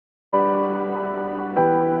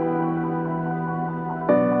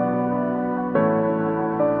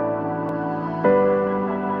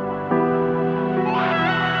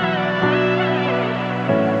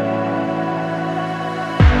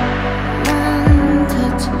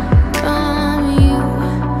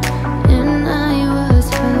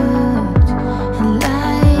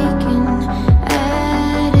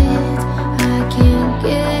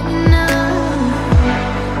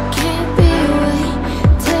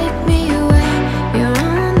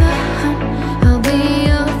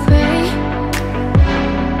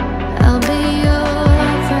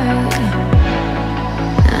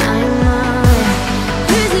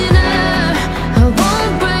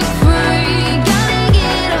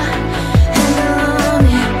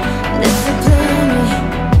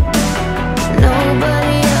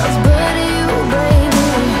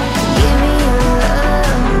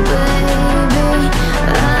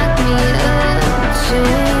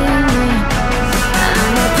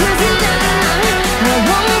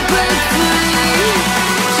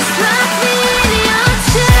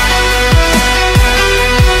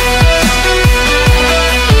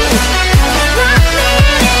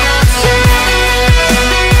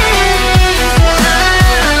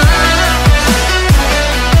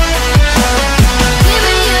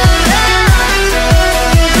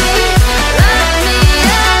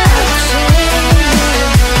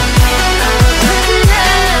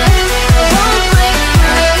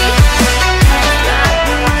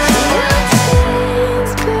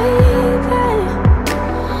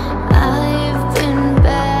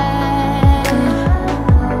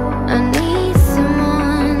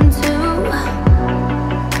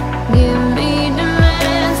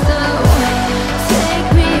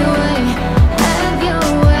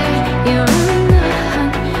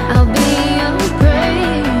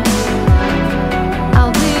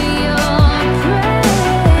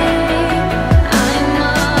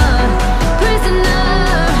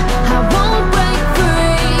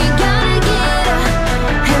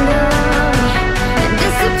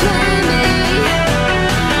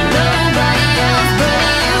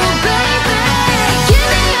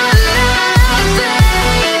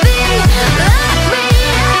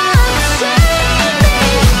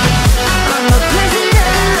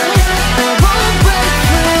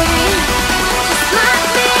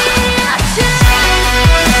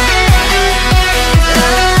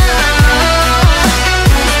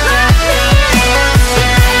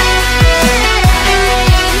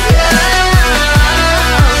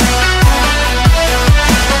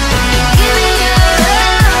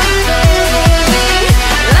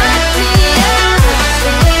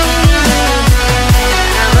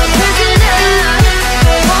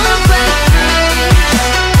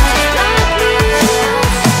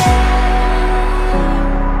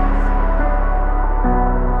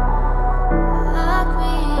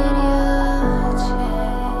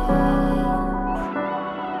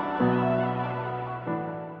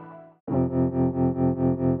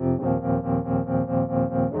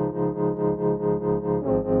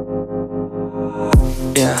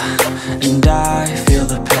yeah, and I feel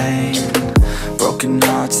the pain. Broken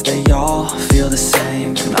hearts, they all feel the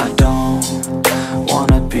same, and I don't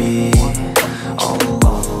wanna be all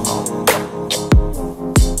alone.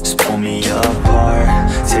 Just pull me apart,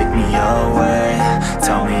 take me away,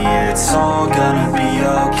 tell me it's all gonna be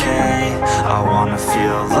okay. I wanna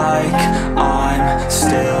feel like I'm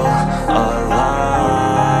still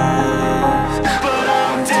alive, but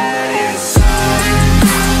I'm dead inside.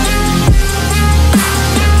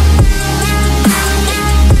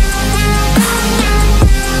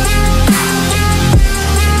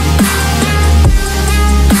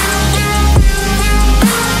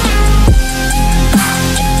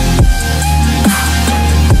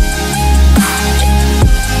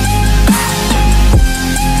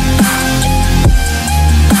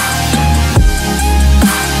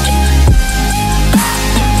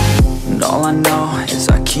 All I know is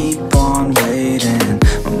I keep on waiting.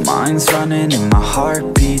 My mind's running and my heart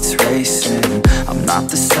beats racing. I'm not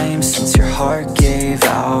the same since your heart gave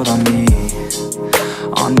out on me,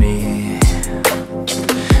 on me.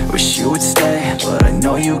 Wish you would stay, but I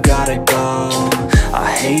know you gotta go. I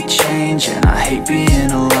hate change and I hate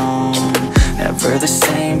being alone. Never the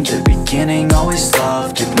same, the beginning always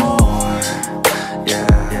loved it more.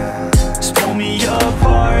 Yeah, just pull me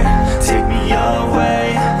apart, take me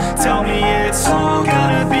away, tell me it's all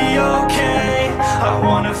gonna be okay. I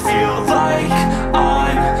wanna feel like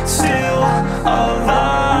I'm still alive,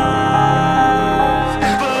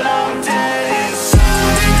 but I'm dead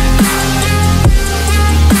inside.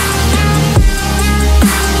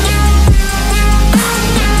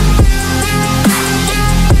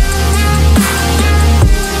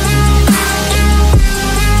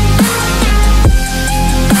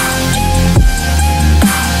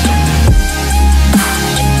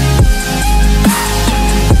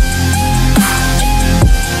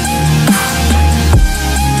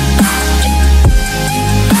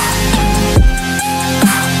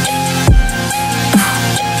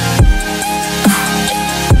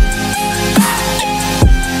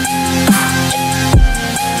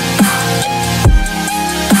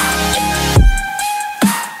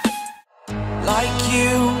 Like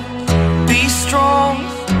you, be strong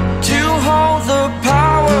to hold the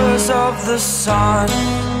powers of the sun.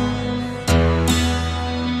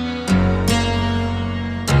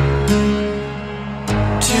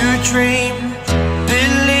 To dream,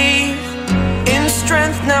 believe in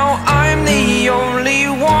strength. Now I'm the only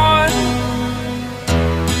one,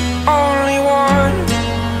 only one.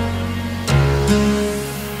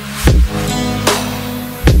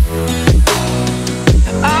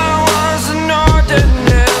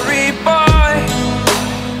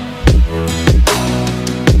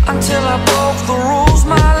 Until I broke the rules,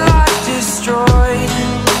 my life destroyed.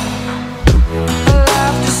 A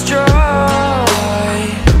life destroyed.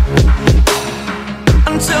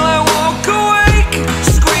 Until I woke awake,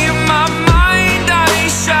 scream my mind, I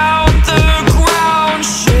shout, the ground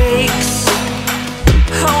shakes.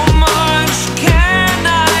 How much can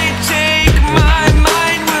I take? My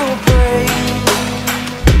mind will break.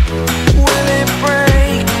 Will it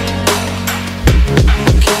break?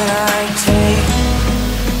 Can I take?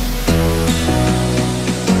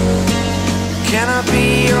 Can I be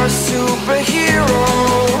your superhero?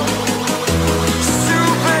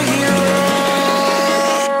 Superhero.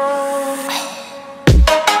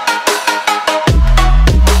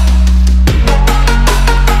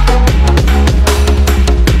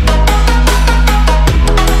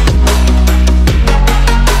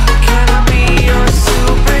 Can I be your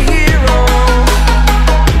superhero?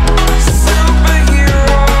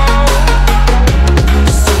 Superhero.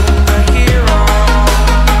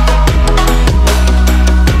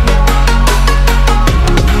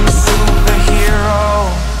 Superhero.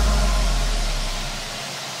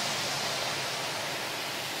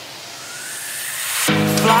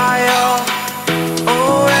 Fly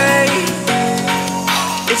away.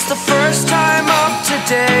 It's the first time of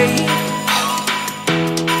today.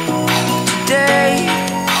 Today.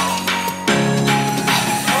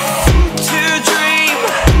 To dream,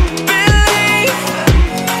 believe.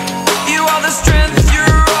 You are the strength,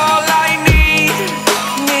 you're all I need.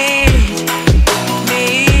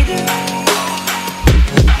 Need.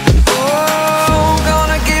 Oh,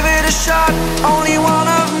 gonna give it a shot. Only one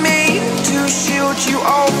of me to shield you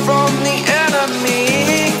all from the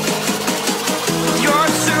enemy. You're a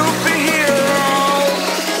superhero.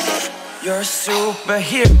 You're a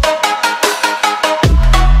superhero.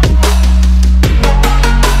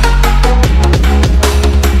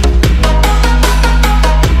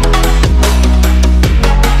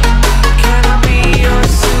 Can I be your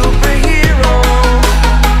superhero?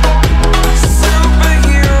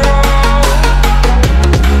 Superhero.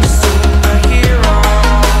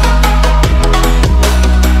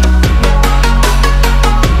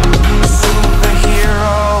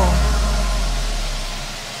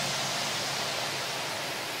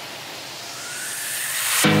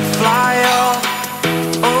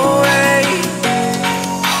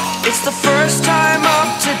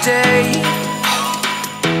 today.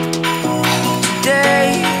 Today.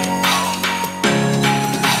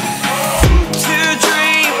 To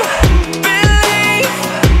dream, believe.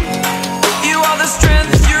 You are the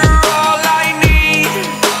strength, you're all I need.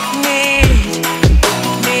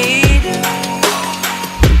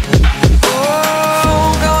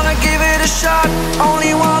 Oh, gonna give it a shot.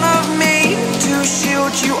 Only one of me to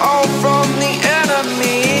shield you all from the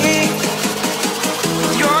enemy.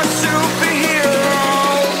 You're a superhero.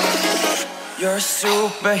 You're a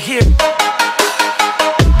superhero.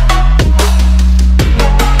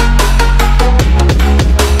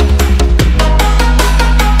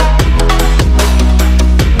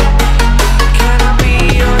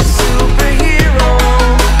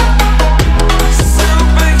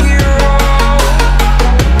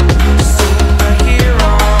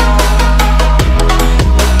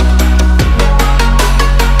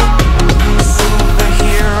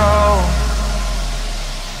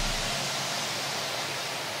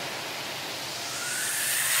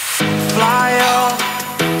 Fly up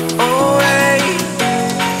away.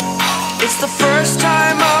 It's the first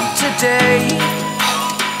time of today.